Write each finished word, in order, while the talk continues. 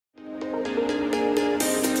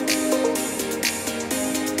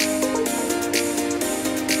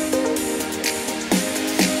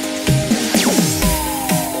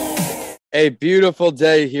A beautiful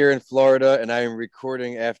day here in Florida, and I am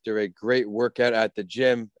recording after a great workout at the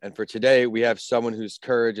gym. And for today, we have someone whose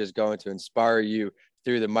courage is going to inspire you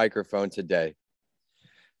through the microphone today.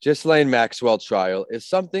 Ghislane Maxwell trial is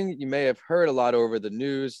something you may have heard a lot over the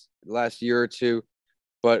news the last year or two,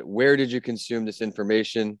 but where did you consume this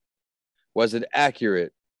information? Was it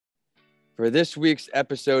accurate? For this week's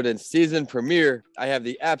episode and season premiere, I have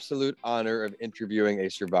the absolute honor of interviewing a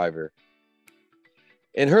survivor.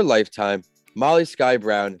 In her lifetime, Skye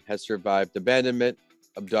Brown has survived abandonment,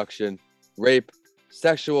 abduction, rape,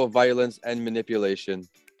 sexual violence and manipulation,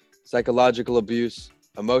 psychological abuse,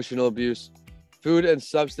 emotional abuse, food and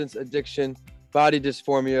substance addiction, body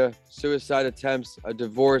dysmorphia, suicide attempts, a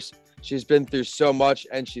divorce. She's been through so much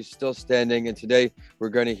and she's still standing. And today we're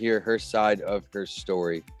going to hear her side of her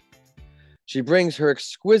story. She brings her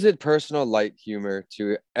exquisite personal light humor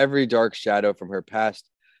to every dark shadow from her past,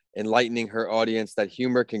 enlightening her audience that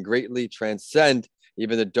humor can greatly transcend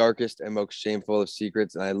even the darkest and most shameful of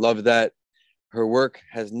secrets. And I love that. Her work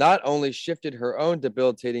has not only shifted her own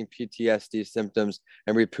debilitating PTSD symptoms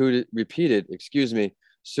and repeated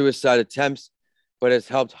suicide attempts, but has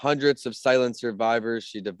helped hundreds of silent survivors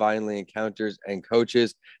she divinely encounters and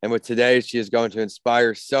coaches. And with today, she is going to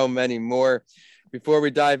inspire so many more. Before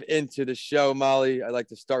we dive into the show, Molly, I'd like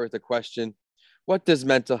to start with a question. What does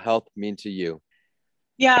mental health mean to you?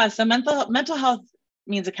 Yeah, so mental health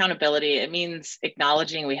means accountability. It means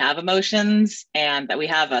acknowledging we have emotions and that we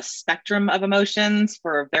have a spectrum of emotions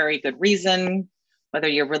for a very good reason. Whether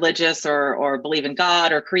you're religious or believe in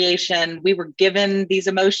God or creation, we were given these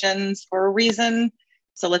emotions for a reason.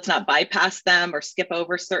 So let's not bypass them or skip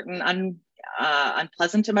over certain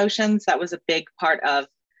unpleasant emotions. That was a big part of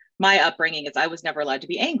my upbringing, is I was never allowed to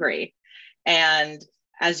be angry. And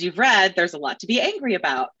as you've read, there's a lot to be angry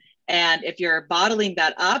about. And if you're bottling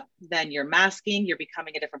that up, then you're masking, you're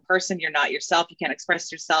becoming a different person. You're not yourself. You can't express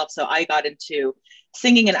yourself. So I got into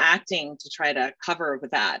singing and acting to try to cover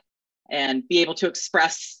with that and be able to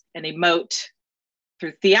express and emote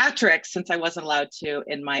through theatrics, since I wasn't allowed to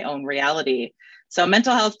in my own reality. So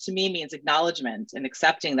mental health to me means acknowledgement and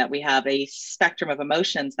accepting that we have a spectrum of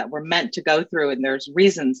emotions that we're meant to go through, and there's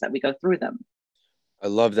reasons that we go through them. I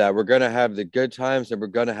love that. We're going to have the good times and we're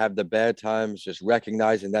going to have the bad times, just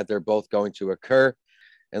recognizing that they're both going to occur.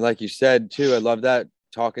 And like you said, too, I love that.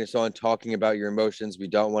 Talking about your emotions. We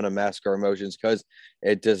don't want to mask our emotions because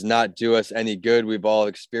it does not do us any good. We've all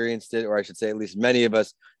experienced it, or I should say, at least many of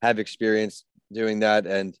us have experienced doing that.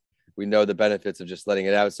 And we know the benefits of just letting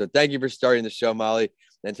it out. So thank you for starting the show, Molly.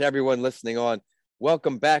 And to everyone listening on,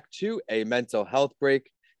 welcome back to a mental health break.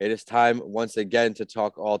 It is time once again to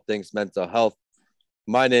talk all things mental health.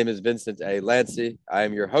 My name is Vincent A. Lancy. I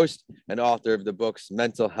am your host and author of the books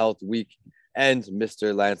Mental Health Week and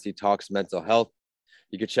Mr. Lancy Talks Mental Health.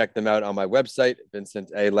 You can check them out on my website,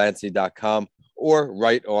 vincentalancy.com, or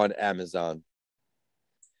right on Amazon.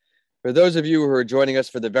 For those of you who are joining us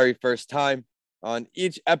for the very first time, on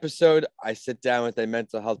each episode, I sit down with a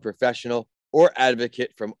mental health professional or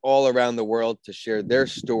advocate from all around the world to share their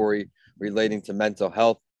story relating to mental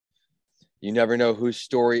health. You never know whose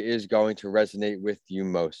story is going to resonate with you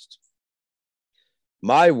most.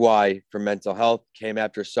 My why for mental health came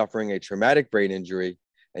after suffering a traumatic brain injury,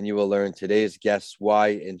 and you will learn today's guest's why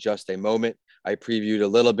in just a moment. I previewed a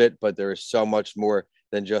little bit, but there is so much more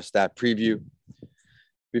than just that preview.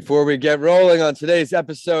 Before we get rolling on today's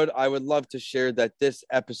episode, I would love to share that this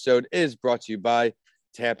episode is brought to you by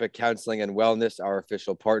Tampa Counseling and Wellness, our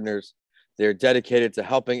official partners. They're dedicated to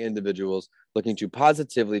helping individuals looking to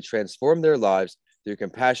positively transform their lives through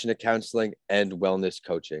compassionate counseling and wellness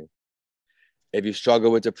coaching. If you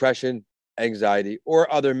struggle with depression, anxiety,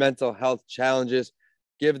 or other mental health challenges,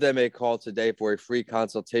 give them a call today for a free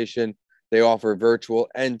consultation. They offer virtual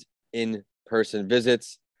and in-person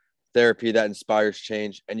visits, therapy that inspires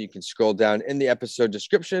change, and you can scroll down in the episode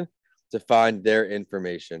description to find their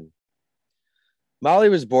information. Molly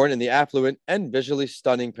was born in the affluent and visually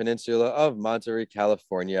stunning peninsula of Monterey,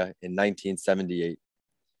 California in 1978.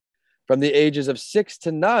 From the ages of 6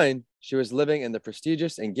 to 9, she was living in the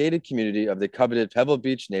prestigious and gated community of the coveted Pebble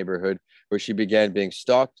Beach neighborhood, where she began being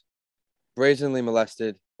stalked, brazenly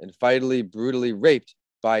molested, and finally brutally raped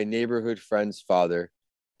by a neighborhood friend's father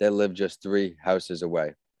that lived just 3 houses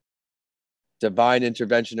away. Divine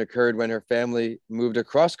intervention occurred when her family moved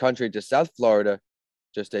across country to South Florida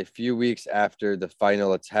just a few weeks after the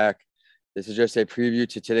final attack. This is just a preview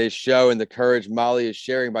to today's show and the courage Molly is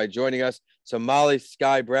sharing by joining us. So Molly,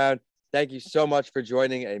 Skye Brown, thank you so much for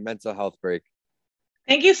joining a mental health break.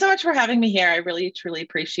 Thank you so much for having me here. I really, truly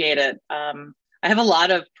appreciate it. I have a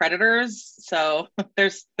lot of predators, so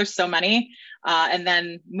there's so many. And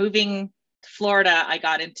then moving Florida, I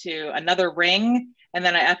got into another ring, and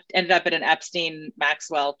then I ended up at an Epstein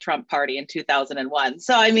Maxwell Trump party in 2001.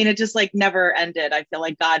 So, I mean, it just like never ended. I feel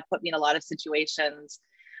like God put me in a lot of situations,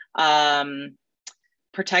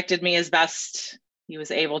 protected me as best he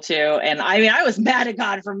was able to. And I mean, I was mad at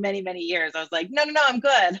God for many, many years. I was like, no, I'm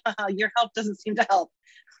good. Your help doesn't seem to help.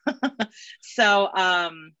 So,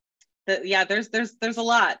 yeah, there's a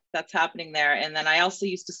lot that's happening there. And then I also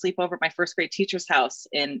used to sleep over at my first grade teacher's house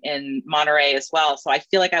in Monterey as well. So I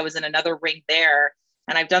feel like I was in another ring there.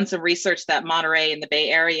 And I've done some research that Monterey in the Bay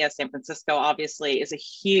Area, San Francisco, obviously is a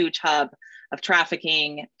huge hub of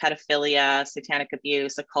trafficking, pedophilia, satanic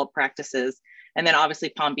abuse, occult practices. And then obviously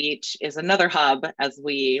Palm Beach is another hub, as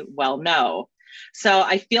we well know. So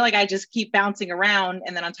I feel like I just keep bouncing around.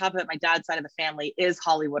 And then on top of it, my dad's side of the family is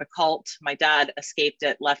Hollywood occult. My dad escaped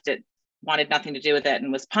it, left it, wanted nothing to do with it,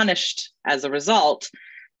 and was punished as a result.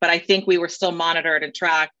 But I think we were still monitored and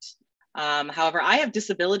tracked. However, I have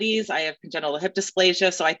disabilities. I have congenital hip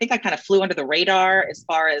dysplasia. So I think I kind of flew under the radar as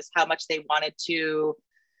far as how much they wanted to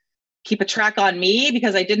keep a track on me,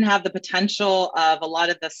 because I didn't have the potential of a lot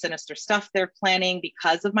of the sinister stuff they're planning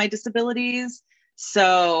because of my disabilities.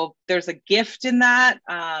 So there's a gift in that.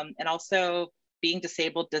 And also being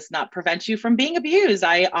disabled does not prevent you from being abused.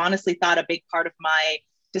 I honestly thought a big part of my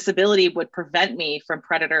disability would prevent me from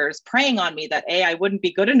predators preying on me, that I wouldn't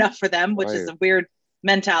be good enough for them, which is a weird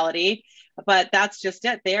mentality, but that's just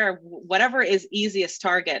it. Whatever is easiest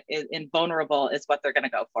target in vulnerable is what they're going to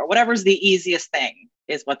go for. Whatever's the easiest thing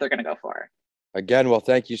is what they're going to go for. Again, well,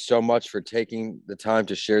 thank you so much for taking the time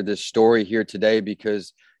to share this story here today,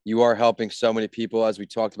 because you are helping so many people, as we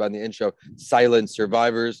talked about in the intro, silent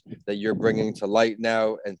survivors that you're bringing to light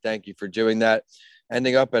now. And thank you for doing that.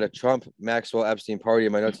 Ending up at a Trump Maxwell Epstein party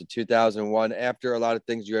in my notes in 2001, after a lot of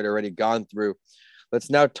things you had already gone through. Let's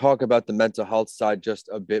now talk about the mental health side just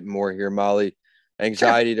a bit more here, Molly.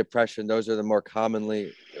 Anxiety, depression, those are the more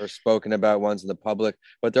commonly or spoken about ones in the public,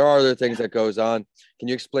 but there are other things that goes on. Can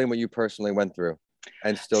you explain what you personally went through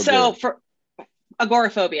and still do? So for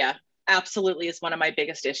agoraphobia, absolutely is one of my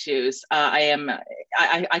biggest issues.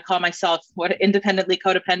 I call myself independently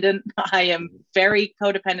codependent. I am very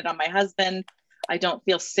codependent on my husband. I don't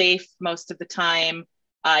feel safe most of the time.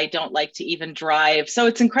 I don't like to even drive. So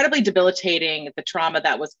it's incredibly debilitating, the trauma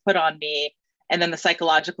that was put on me, and then the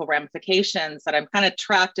psychological ramifications that I'm kind of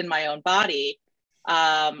trapped in my own body.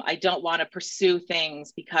 I don't want to pursue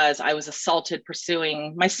things because I was assaulted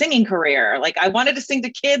pursuing my singing career. Like, I wanted to sing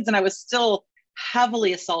to kids and I was still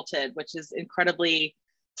heavily assaulted, which is incredibly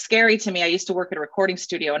scary to me. I used to work at a recording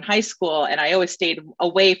studio in high school, and I always stayed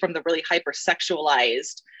away from the really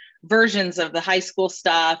hypersexualized versions of the high school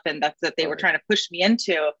stuff, and that they were trying to push me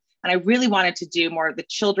into. And I really wanted to do more of the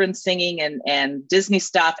children's singing and Disney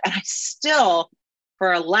stuff. And I still,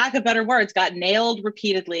 for a lack of better words, got nailed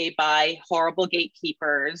repeatedly by horrible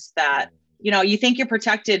gatekeepers that, you think you're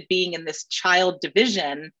protected being in this child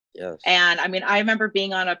division. Yes. And I mean, I remember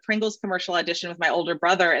being on a Pringles commercial audition with my older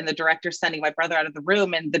brother, and the director sending my brother out of the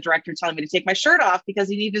room, and the director telling me to take my shirt off because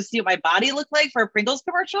he needed to see what my body looked like for a Pringles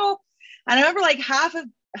commercial. And I remember like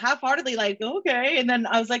half-heartedly like, okay. And then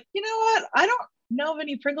I was like, you know what? I don't know of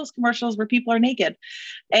any Pringles commercials where people are naked.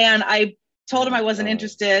 And I told him I wasn't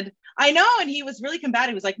interested. I know. And he was really combative.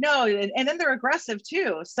 He was like, no. And then they're aggressive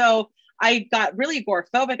too. So I got really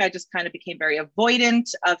agoraphobic. I just kind of became very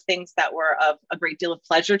avoidant of things that were of a great deal of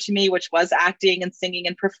pleasure to me, which was acting and singing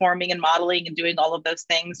and performing and modeling and doing all of those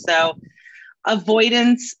things. So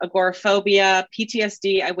avoidance, agoraphobia,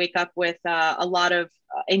 PTSD. I wake up with a lot of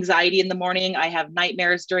anxiety in the morning. I have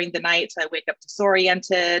nightmares during the night. So I wake up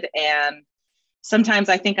disoriented, and sometimes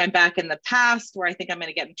I think I'm back in the past where I think I'm going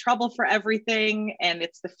to get in trouble for everything, and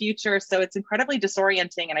it's the future. So it's incredibly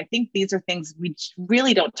disorienting. And I think these are things we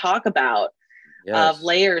really don't talk about. Yes. Of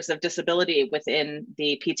layers of disability within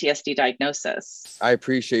the PTSD diagnosis. I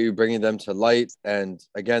appreciate you bringing them to light. And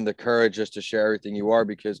again, the courage just to share everything you are,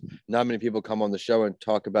 because not many people come on the show and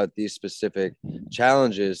talk about these specific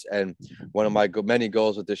challenges. And one of my many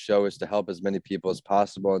goals with this show is to help as many people as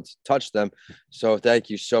possible and to touch them. So thank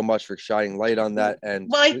you so much for shining light on that. And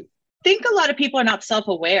well, I think a lot of people are not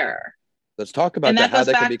self-aware. Let's talk about that, how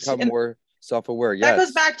they can become more self-aware. Yes. That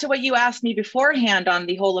goes back to what you asked me beforehand on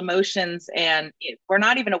the whole emotions, and we're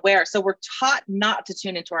not even aware. So we're taught not to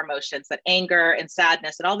tune into our emotions, that anger and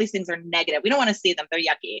sadness and all these things are negative. We don't want to see them. They're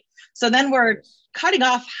yucky. So then we're cutting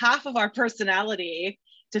off half of our personality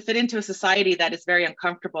to fit into a society that is very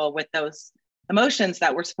uncomfortable with those emotions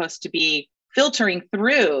that we're supposed to be filtering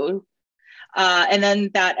through. And then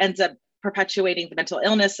that ends up perpetuating the mental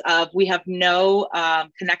illness of we have no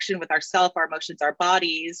connection with ourself, our emotions, our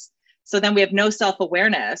bodies. So then we have no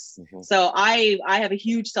self-awareness. Mhm. So I have a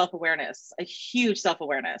huge self-awareness,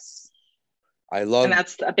 I and love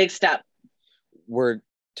that's a big step. we're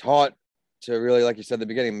taught to really, like you said at the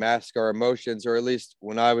beginning, mask our emotions, or at least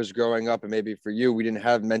when I was growing up, and maybe for you, we didn't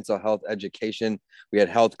have mental health education. We had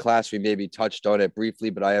health class. We maybe touched on it briefly,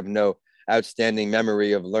 but I have no outstanding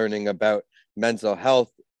memory of learning about mental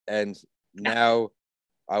health. And Yeah. now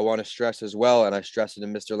I want to stress as well, and I stress it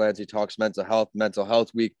in Mr. Lancy Talks Mental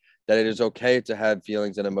Health Week, that it is okay to have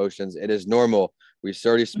feelings and emotions. It is normal. We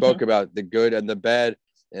already spoke about the good and the bad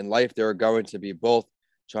in life. There are going to be both.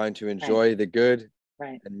 Trying to enjoy the good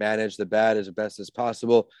and manage the bad as best as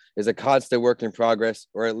possible is a constant work in progress,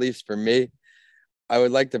 or at least for me. I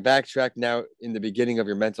would like to backtrack now in the beginning of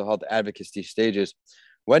your mental health advocacy stages.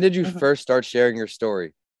 When did you first start sharing your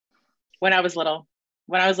story? When I was little.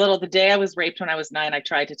 The day I was raped when I was 9, I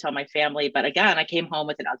tried to tell my family, but again, I came home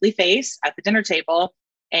with an ugly face at the dinner table,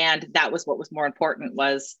 and that was what was more important,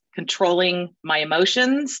 was controlling my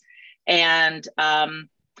emotions. And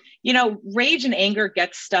rage and anger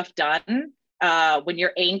gets stuff done. When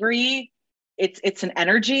you're angry, it's an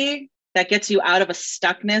energy that gets you out of a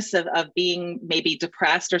stuckness of being maybe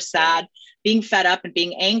depressed or sad. Being fed up and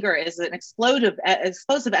being anger is an explosive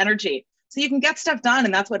energy. So you can get stuff done.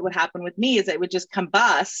 And that's what would happen with me, is it would just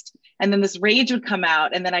combust. And then this rage would come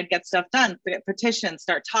out, and then I'd get stuff done, petition,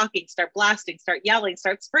 start talking, start blasting, start yelling,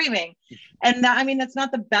 start screaming. And that's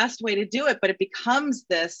not the best way to do it, but it becomes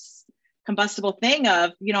this combustible thing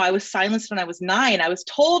of, I was silenced when I was 9. I was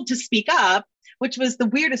told to speak up, which was the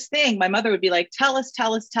weirdest thing. My mother would be like, tell us.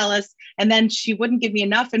 And then she wouldn't give me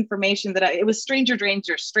enough information that it was stranger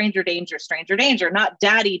danger, not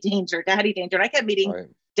daddy danger. And I kept meeting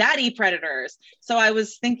daddy predators. So I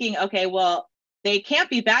was thinking, okay, well, they can't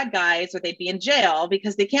be bad guys or they'd be in jail,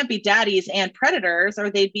 because they can't be daddies and predators or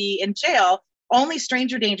they'd be in jail. Only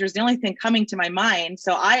stranger danger is the only thing coming to my mind.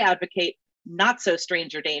 So I advocate not so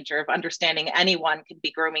stranger danger of understanding anyone can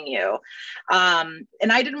be grooming you. And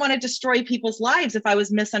I didn't want to destroy people's lives if I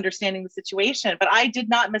was misunderstanding the situation, but I did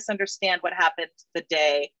not misunderstand what happened the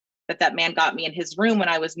day that man got me in his room when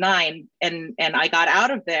I was 9, and I got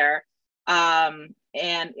out of there.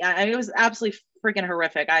 It was absolutely freaking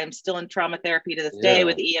horrific. I am still in trauma therapy to this day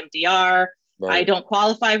with EMDR. I don't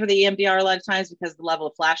qualify for the EMDR a lot of times because of the level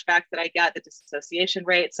of flashbacks that I get, the dissociation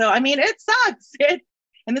rate. So, it sucks.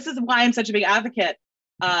 And this is why I'm such a big advocate.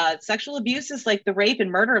 Sexual abuse is like the rape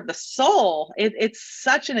and murder of the soul. It's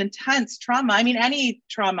such an intense trauma. Any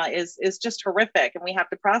trauma is just horrific, and we have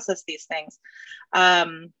to process these things.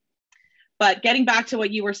 But getting back to what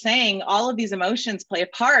you were saying, all of these emotions play a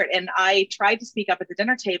part. And I tried to speak up at the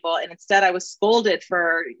dinner table, and instead I was scolded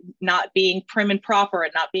for not being prim and proper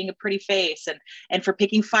and not being a pretty face, and for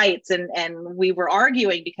picking fights. And we were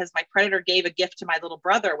arguing because my predator gave a gift to my little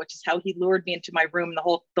brother, which is how he lured me into my room the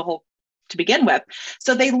whole to begin with.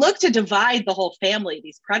 So they look to divide the whole family,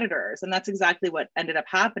 these predators. And that's exactly what ended up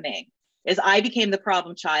happening, is I became the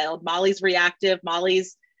problem child. Molly's reactive,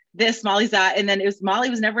 Molly's this, Molly's that. And then Molly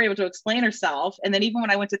was never able to explain herself. And then even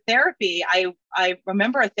when I went to therapy, I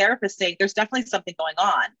remember a therapist saying, there's definitely something going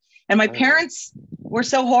on. And my parents were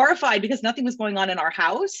so horrified because nothing was going on in our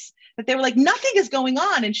house that they were like, nothing is going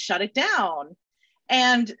on, and shut it down.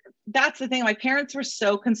 And that's the thing. My parents were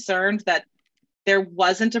so concerned that there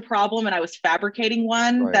wasn't a problem and I was fabricating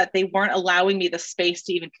one, that they weren't allowing me the space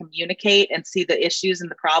to even communicate and see the issues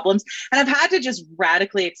and the problems. And I've had to just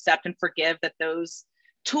radically accept and forgive that those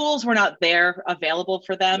tools were not there available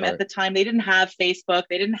for them at the time. They didn't have Facebook.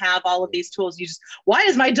 They didn't have all of these tools. Why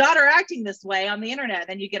is my daughter acting this way on the internet?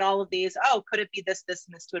 And you get all of these, could it be this,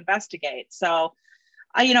 and this to investigate? So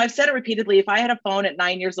I've said it repeatedly. If I had a phone at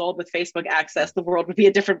 9 years old with Facebook access, the world would be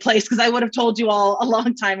a different place, because I would have told you all a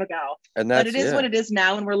long time ago. But it is what it is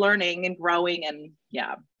now, and we're learning and growing. And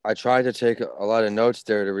I tried to take a lot of notes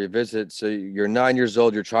there to revisit. So you're 9 years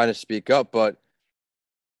old, you're trying to speak up, but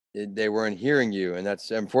they weren't hearing you, and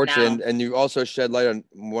that's unfortunate. No. And you also shed light on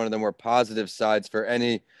one of the more positive sides for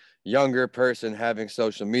any younger person having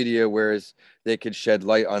social media, whereas they could shed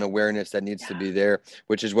light on awareness that needs to be there,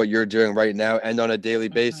 which is what you're doing right now and on a daily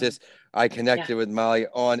basis. I connected with Molly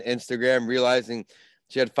on Instagram, realizing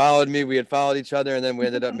she had followed me, we had followed each other, and then we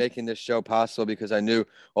ended up making this show possible because I knew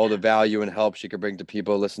all the value and help she could bring to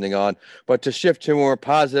people listening on. But to shift to a more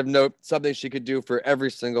positive note, something she could do for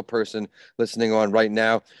every single person listening on right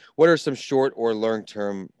now, what are some short or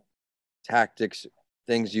long-term tactics,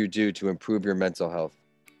 things you do to improve your mental health?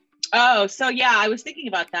 Oh, so I was thinking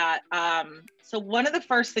about that. So one of the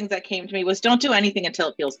first things that came to me was, don't do anything until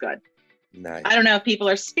it feels good. Nice. I don't know if people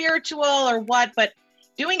are spiritual or what, but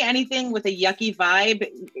doing anything with a yucky vibe,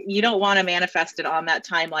 you don't want to manifest it on that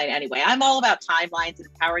timeline anyway. I'm all about timelines and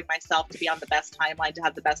empowering myself to be on the best timeline to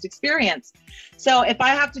have the best experience. So if I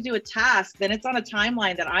have to do a task, then it's on a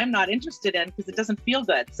timeline that I'm not interested in because it doesn't feel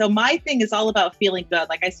good. So my thing is all about feeling good.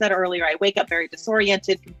 Like I said earlier, I wake up very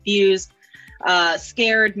disoriented, confused,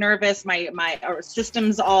 scared, nervous, my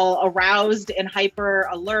system's all aroused and hyper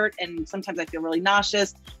alert. And sometimes I feel really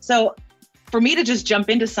nauseous. So for me to just jump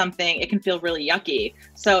into something, it can feel really yucky.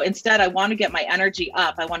 So instead, I want to get my energy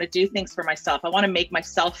up. I want to do things for myself. I want to make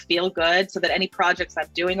myself feel good so that any projects I'm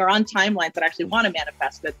doing are on timelines that I actually want to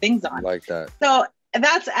manifest good things on. Like that. So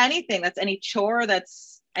that's anything. That's any chore.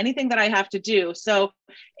 That's anything that I have to do. So,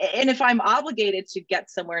 and if I'm obligated to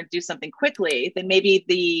get somewhere and do something quickly, then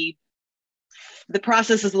maybe the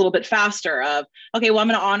process is a little bit faster of, okay, well, I'm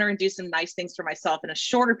going to honor and do some nice things for myself in a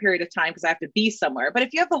shorter period of time because I have to be somewhere. But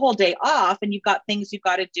if you have the whole day off and you've got things you've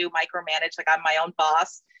got to do, micromanage, like I'm my own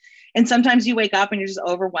boss, and sometimes you wake up and you're just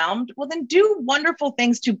overwhelmed, well, then do wonderful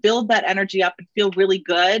things to build that energy up and feel really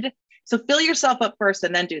good. So fill yourself up first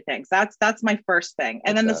and then do things. That's my first thing.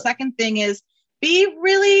 And then the second thing is be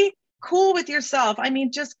really cool with yourself. I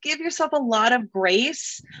mean, just give yourself a lot of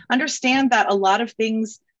grace. Understand that a lot of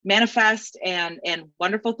things manifest and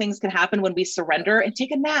wonderful things can happen when we surrender and take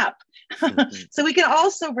a nap. So we can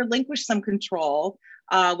also relinquish some control,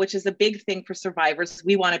 which is a big thing for survivors.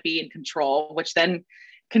 We want to be in control, which then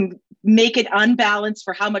can make it unbalanced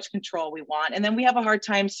for how much control we want. And then we have a hard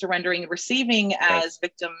time surrendering and receiving as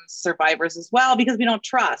victims, survivors as well, because we don't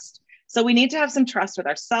trust. So we need to have some trust with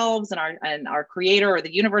ourselves and our creator or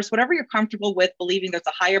the universe, whatever you're comfortable with, believing there's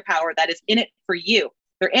a higher power that is in it for you.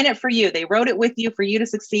 They're in it for you. They wrote it with you for you to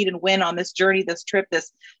succeed and win on this journey, this trip,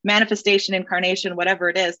 this manifestation, incarnation, whatever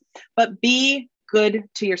it is. But be good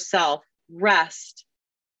to yourself, rest,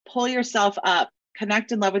 pull yourself up,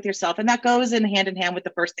 connect and love with yourself. And that goes in hand with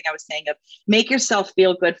the first thing I was saying of make yourself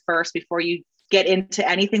feel good first before you get into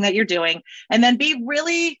anything that you're doing. And then be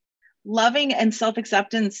really loving and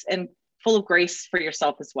self-acceptance and full of grace for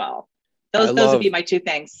yourself as well. Those would be my two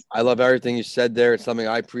things. I love everything you said there. It's something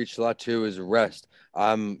I preach a lot too, is rest.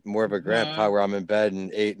 I'm more of a grandpa where I'm in bed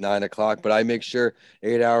and 8, 9 o'clock, but I make sure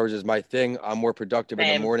 8 hours is my thing. I'm more productive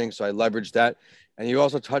in the morning, so I leverage that. And you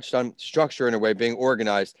also touched on structure in a way, being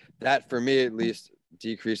organized. That, for me at least,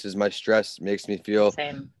 decreases my stress, makes me feel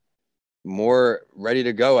more ready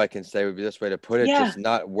to go, I can say, would be this way to put it. Just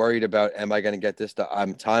not worried about, am I going to get this done?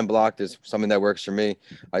 I'm time blocked is something that works for me.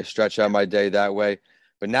 I stretch out my day that way.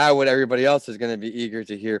 But now what everybody else is going to be eager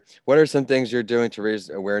to hear, what are some things you're doing to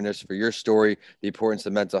raise awareness for your story, the importance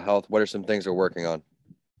of mental health? What are some things we're working on?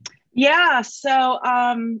 Yeah. So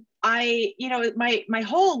my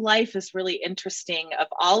whole life is really interesting of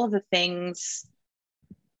all of the things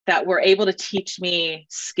that were able to teach me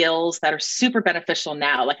skills that are super beneficial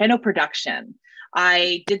now. Like I know production.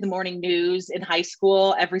 I did the morning news in high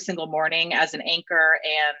school every single morning as an anchor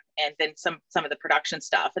and then some of the production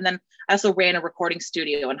stuff. And then I also ran a recording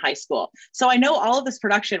studio in high school. So I know all of this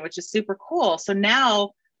production, which is super cool. So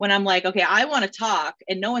now when I'm like, okay, I want to talk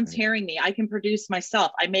and no one's hearing me, I can produce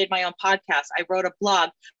myself. I made my own podcast. I wrote a blog.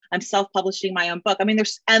 I'm self-publishing my own book. I mean,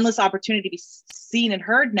 there's endless opportunity to be seen and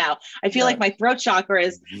heard now. I feel like my throat chakra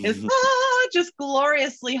is just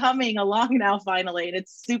gloriously humming along now finally. And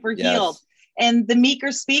it's super healed. And the meek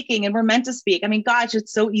are speaking and we're meant to speak. I mean, gosh,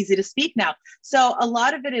 it's so easy to speak now. So a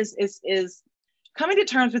lot of it is coming to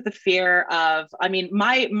terms with the fear of, I mean,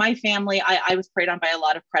 my family, I was preyed on by a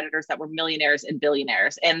lot of predators that were millionaires and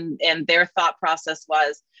billionaires. And their thought process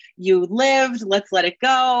was, you lived, let's let it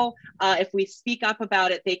go. If we speak up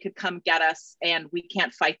about it, they could come get us and we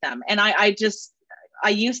can't fight them. And I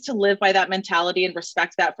used to live by that mentality and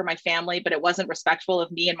respect that for my family, but it wasn't respectful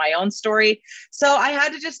of me and my own story. So I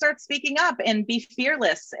had to just start speaking up and be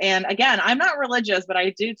fearless. And again, I'm not religious, but I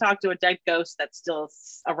do talk to a dead ghost that's still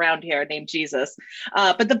around here named Jesus.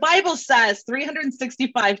 But the Bible says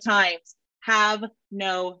 365 times, have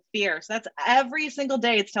no fear. So that's every single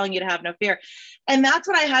day it's telling you to have no fear. And that's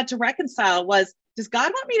what I had to reconcile was, does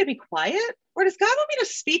God want me to be quiet? Or does God want me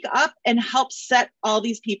to speak up and help set all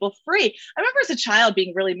these people free? I remember as a child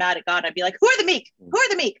being really mad at God. I'd be like, who are the meek? Who are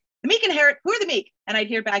the meek? The meek inherit. Who are the meek? And I'd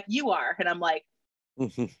hear back, you are. And I'm like,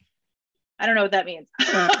 I don't know what that means.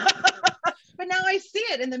 But now I see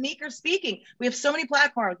it, and the meek are speaking. We have so many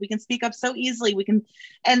platforms. We can speak up so easily. We can,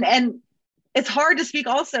 and it's hard to speak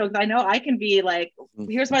also, because I know I can be like,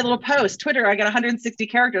 here's my little post. Twitter, I got 160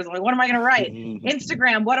 characters. I'm like, what am I going to write?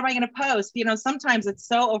 Instagram, what am I going to post? You know, sometimes it's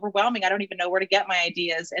so overwhelming. I don't even know where to get my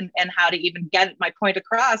ideas and how to even get my point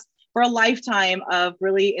across for a lifetime of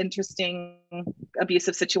really interesting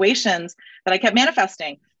abusive situations that I kept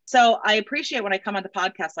manifesting. So I appreciate when I come on the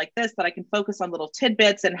podcast like this, that I can focus on little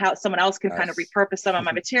tidbits and how someone else can kind of Yes. repurpose some of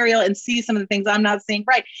my material and see some of the things I'm not seeing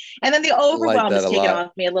right. And then the I like overwhelm that is a taken lot.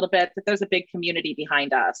 off me a little bit, that there's a big community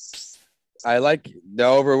behind us. I like the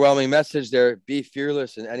overwhelming message there. Be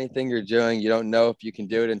fearless in anything you're doing. You don't know if you can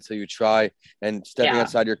do it until you try, and stepping Yeah.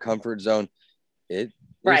 outside your comfort zone. It is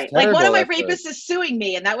Right. Like one of terrible my at rapists first. is suing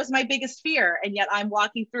me, and that was my biggest fear. And yet I'm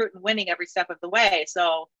walking through it and winning every step of the way.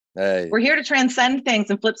 So Hey, we're here to transcend things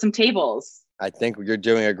and flip some tables. I think you're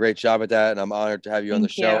doing a great job at that, and I'm honored to have you on the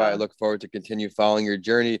Thank show. I you. look forward to continue following your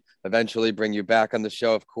journey, eventually bring you back on the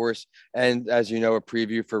show, of course. And as you know, a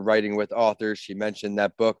preview for Writing with Authors. She mentioned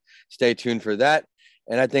that book. Stay tuned for that.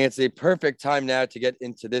 And I think it's a perfect time now to get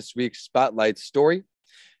into this week's Spotlight story.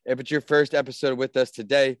 If it's your first episode with us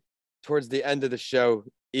today, towards the end of the show,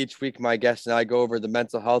 each week my guest and I go over the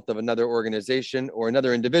mental health of another organization or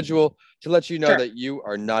another individual to let you know Sure. that you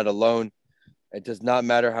are not alone. It does not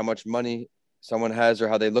matter how much money someone has or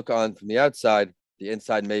how they look on from the outside. The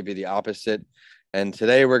inside may be the opposite. And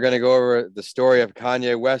today we're going to go over the story of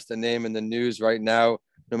Kanye West, a name in the news right now,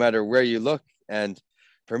 no matter where you look. And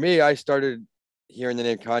for me, I started hearing the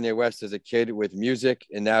name Kanye West as a kid with music,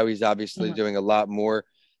 and now he's obviously doing a lot more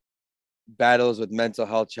battles with mental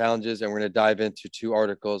health challenges. And we're going to dive into two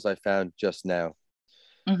articles I found just now.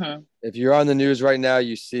 Mm-hmm. If you're on the news right now,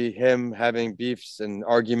 you see him having beefs and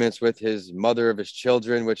arguments with his mother of his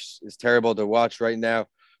children, which is terrible to watch right now,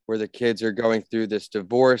 where the kids are going through this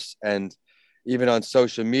divorce. And even on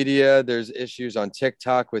social media, there's issues on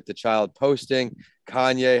TikTok with the child posting,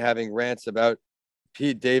 Kanye having rants about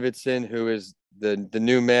Pete Davidson, who is the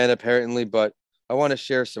new man apparently. But I want to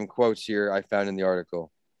share some quotes here I found in the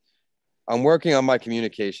article. I'm working on my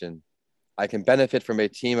communication. I can benefit from a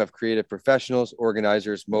team of creative professionals,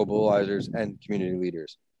 organizers, mobilizers, and community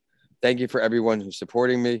leaders. Thank you for everyone who's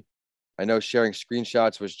supporting me. I know sharing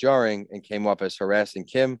screenshots was jarring and came off as harassing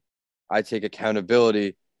Kim. I take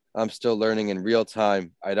accountability. I'm still learning in real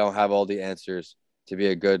time. I don't have all the answers to be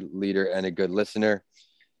a good leader and a good listener.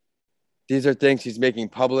 These are things he's making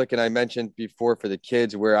public. And I mentioned before for the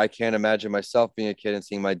kids where I can't imagine myself being a kid and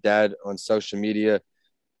seeing my dad on social media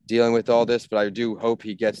dealing with all this, but I do hope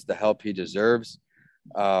he gets the help he deserves.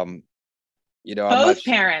 Um, I'm not. Both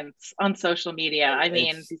parents on social media. I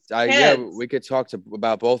mean, these Yeah, kids. we could talk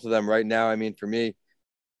about both of them right now. I mean, for me,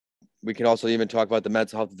 we can also even talk about the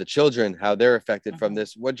mental health of the children, how they're affected from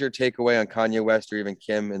this. What's your takeaway on Kanye West or even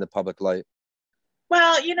Kim in the public light?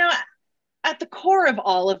 Well, at the core of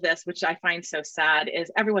all of this, which I find so sad,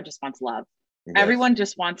 is everyone just wants love. Yes. Everyone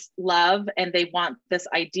just wants love, and they want this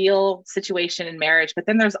ideal situation in marriage. But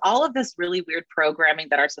then there's all of this really weird programming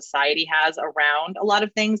that our society has around a lot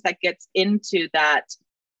of things that gets into that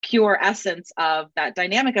pure essence of that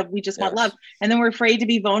dynamic of we just want love. Yes. And then we're afraid to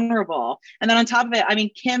be vulnerable. And then on top of it, I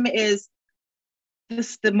mean, Kim is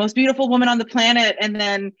the most beautiful woman on the planet. And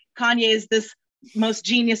then Kanye is this most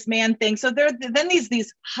genius man thing. So there then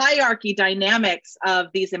these hierarchy dynamics of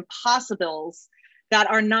these impossibles that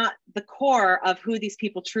are not the core of who these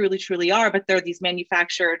people truly, truly are, but they're these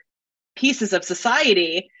manufactured pieces of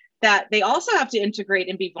society that they also have to integrate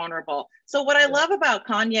and be vulnerable. So what I love about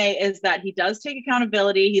Kanye is that he does take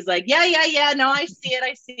accountability. He's like, yeah, no, I see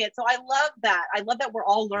it. So I love that. I love that we're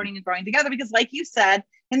all learning and growing together because like you said,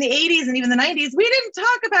 in the 80s and even the 90s, we didn't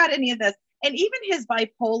talk about any of this. And even his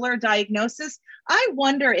bipolar diagnosis, I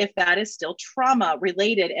wonder if that is still trauma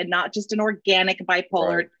related and not just an organic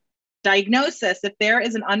bipolar diagnosis, if there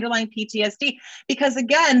is an underlying PTSD, because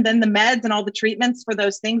again, then the meds and all the treatments for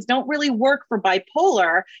those things don't really work for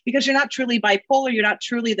bipolar because you're not truly bipolar. You're not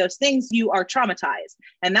truly those things. You are traumatized.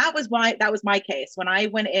 And that was my case. When I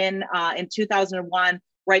went in 2001,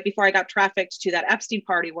 right before I got trafficked to that Epstein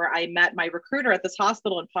party where I met my recruiter at this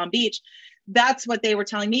hospital in Palm Beach, that's what they were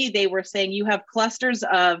telling me. They were saying, you have clusters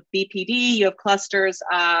of BPD, you have clusters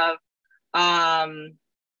of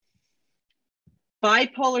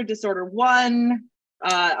bipolar disorder 1,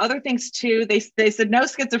 other things too. They said no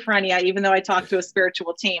schizophrenia, even though I talked to a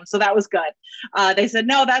spiritual team, so that was good. They said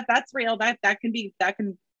no, that's real. That can be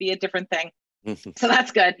a different thing. So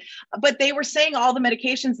that's good. But they were saying all the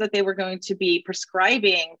medications that they were going to be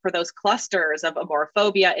prescribing for those clusters of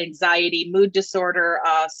agoraphobia, anxiety, mood disorder,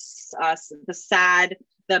 the SAD,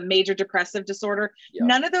 the major depressive disorder. Yep.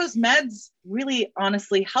 None of those meds really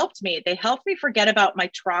honestly helped me. They helped me forget about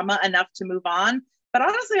my trauma enough to move on. But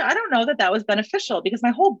honestly, I don't know that was beneficial because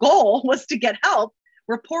my whole goal was to get help,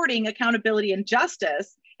 reporting, accountability, and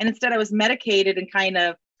justice. And instead I was medicated and kind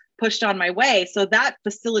of pushed on my way. So that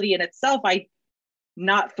facility in itself, I'm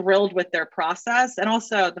not thrilled with their process. And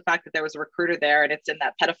also the fact that there was a recruiter there and it's in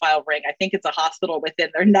that pedophile ring. I think it's a hospital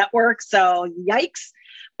within their network. So yikes.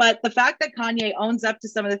 But the fact that Kanye owns up to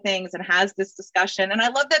some of the things and has this discussion, and I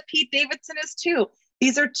love that Pete Davidson is too.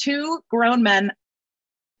 These are two grown men.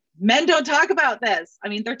 Men don't talk about this. I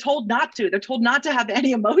mean, they're told not to. They're told not to have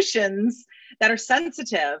any emotions that are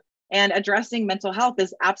sensitive. And addressing mental health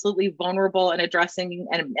is absolutely vulnerable, and addressing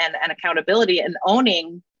and accountability and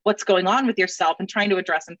owning what's going on with yourself and trying to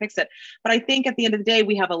address and fix it. But I think at the end of the day,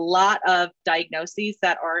 we have a lot of diagnoses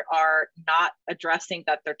that are not addressing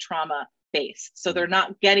that they're trauma based. So they're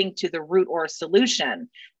not getting to the root or solution.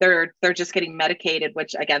 They're just getting medicated,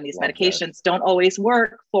 which again, these medications don't always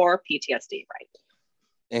work for PTSD, right?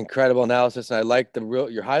 Incredible analysis. And I like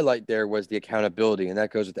your highlight there was the accountability, and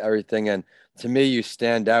that goes with everything. And to me, you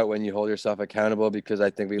stand out when you hold yourself accountable, because I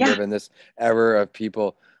think we live in this era of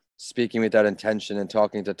people speaking with that intention and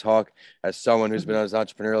talking to talk. As someone who's been on his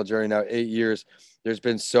entrepreneurial journey now 8 years, there's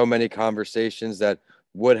been so many conversations that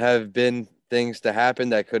would have been things to happen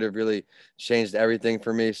that could have really changed everything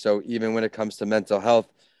for me. So even when it comes to mental health,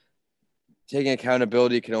 taking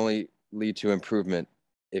accountability can only lead to improvement.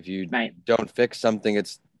 If you don't fix something,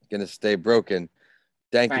 it's going to stay broken.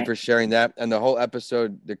 Thank you for sharing that. And the whole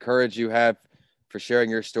episode, the courage you have for sharing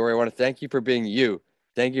your story. I want to thank you for being you.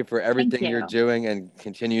 Thank you for everything you're doing and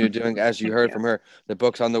continue doing. As you heard from her, the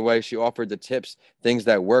book's on the way. She offered the tips, things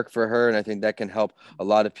that work for her. And I think that can help a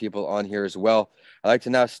lot of people on here as well. I'd like to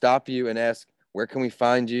now stop you and ask, where can we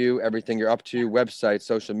find you? Everything you're up to, website,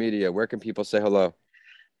 social media, where can people say hello?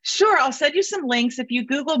 Sure, I'll send you some links. If you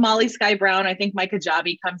Google Molly Skye Brown, I think my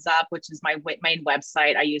Kajabi comes up, which is my main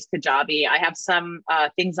website. I use Kajabi. I have some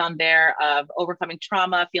things on there of overcoming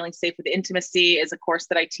trauma, feeling safe with intimacy is a course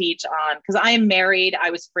that I teach on, because I am married. I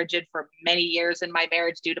was frigid for many years in my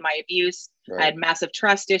marriage due to my abuse. I had massive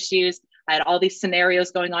trust issues. I had all these scenarios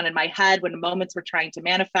going on in my head when moments were trying to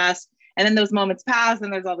manifest. And then those moments pass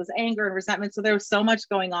and there's all this anger and resentment. So there was so much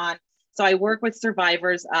going on. So I work with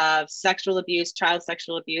survivors of sexual abuse, child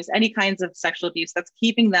sexual abuse, any kinds of sexual abuse that's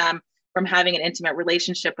keeping them from having an intimate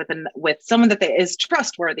relationship with someone that is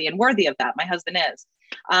trustworthy and worthy of that. My husband is.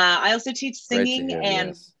 I also teach singing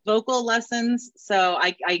and vocal lessons. So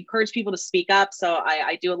I encourage people to speak up. So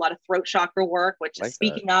I do a lot of throat chakra work, which is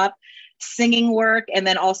speaking up, singing work, and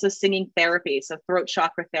then also singing therapy. So throat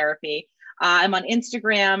chakra therapy. I'm on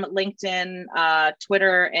Instagram, LinkedIn,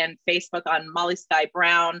 Twitter, and Facebook on Molly Skye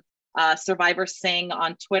Brown. Survivor Sing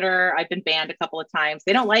on Twitter. I've been banned a couple of times.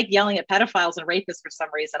 They don't like yelling at pedophiles and rapists for some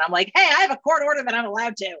reason. I'm like, hey, I have a court order that I'm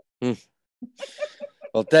allowed to.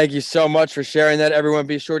 Well, thank you so much for sharing that. Everyone,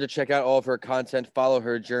 be sure to check out all of her content, follow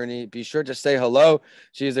her journey. Be sure to say hello.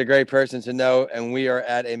 She's a great person to know. And we are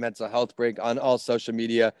at A Mental Health Break on all social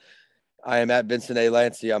media. I am at Vincent A.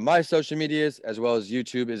 Lancy on my social medias, as well as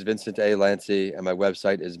YouTube is Vincent A. Lancy, and my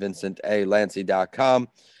website is vincentalancy.com.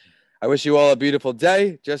 I wish you all a beautiful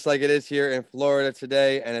day, just like it is here in Florida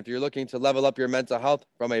today. And if you're looking to level up your mental health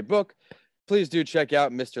from a book, please do check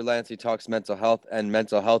out Mr. Lancy Talks Mental Health and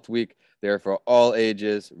Mental Health Week. They're for all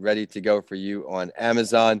ages, ready to go for you on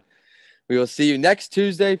Amazon. We will see you next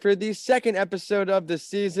Tuesday for the second episode of the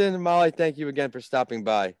season. Molly, thank you again for stopping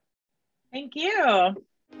by. Thank you.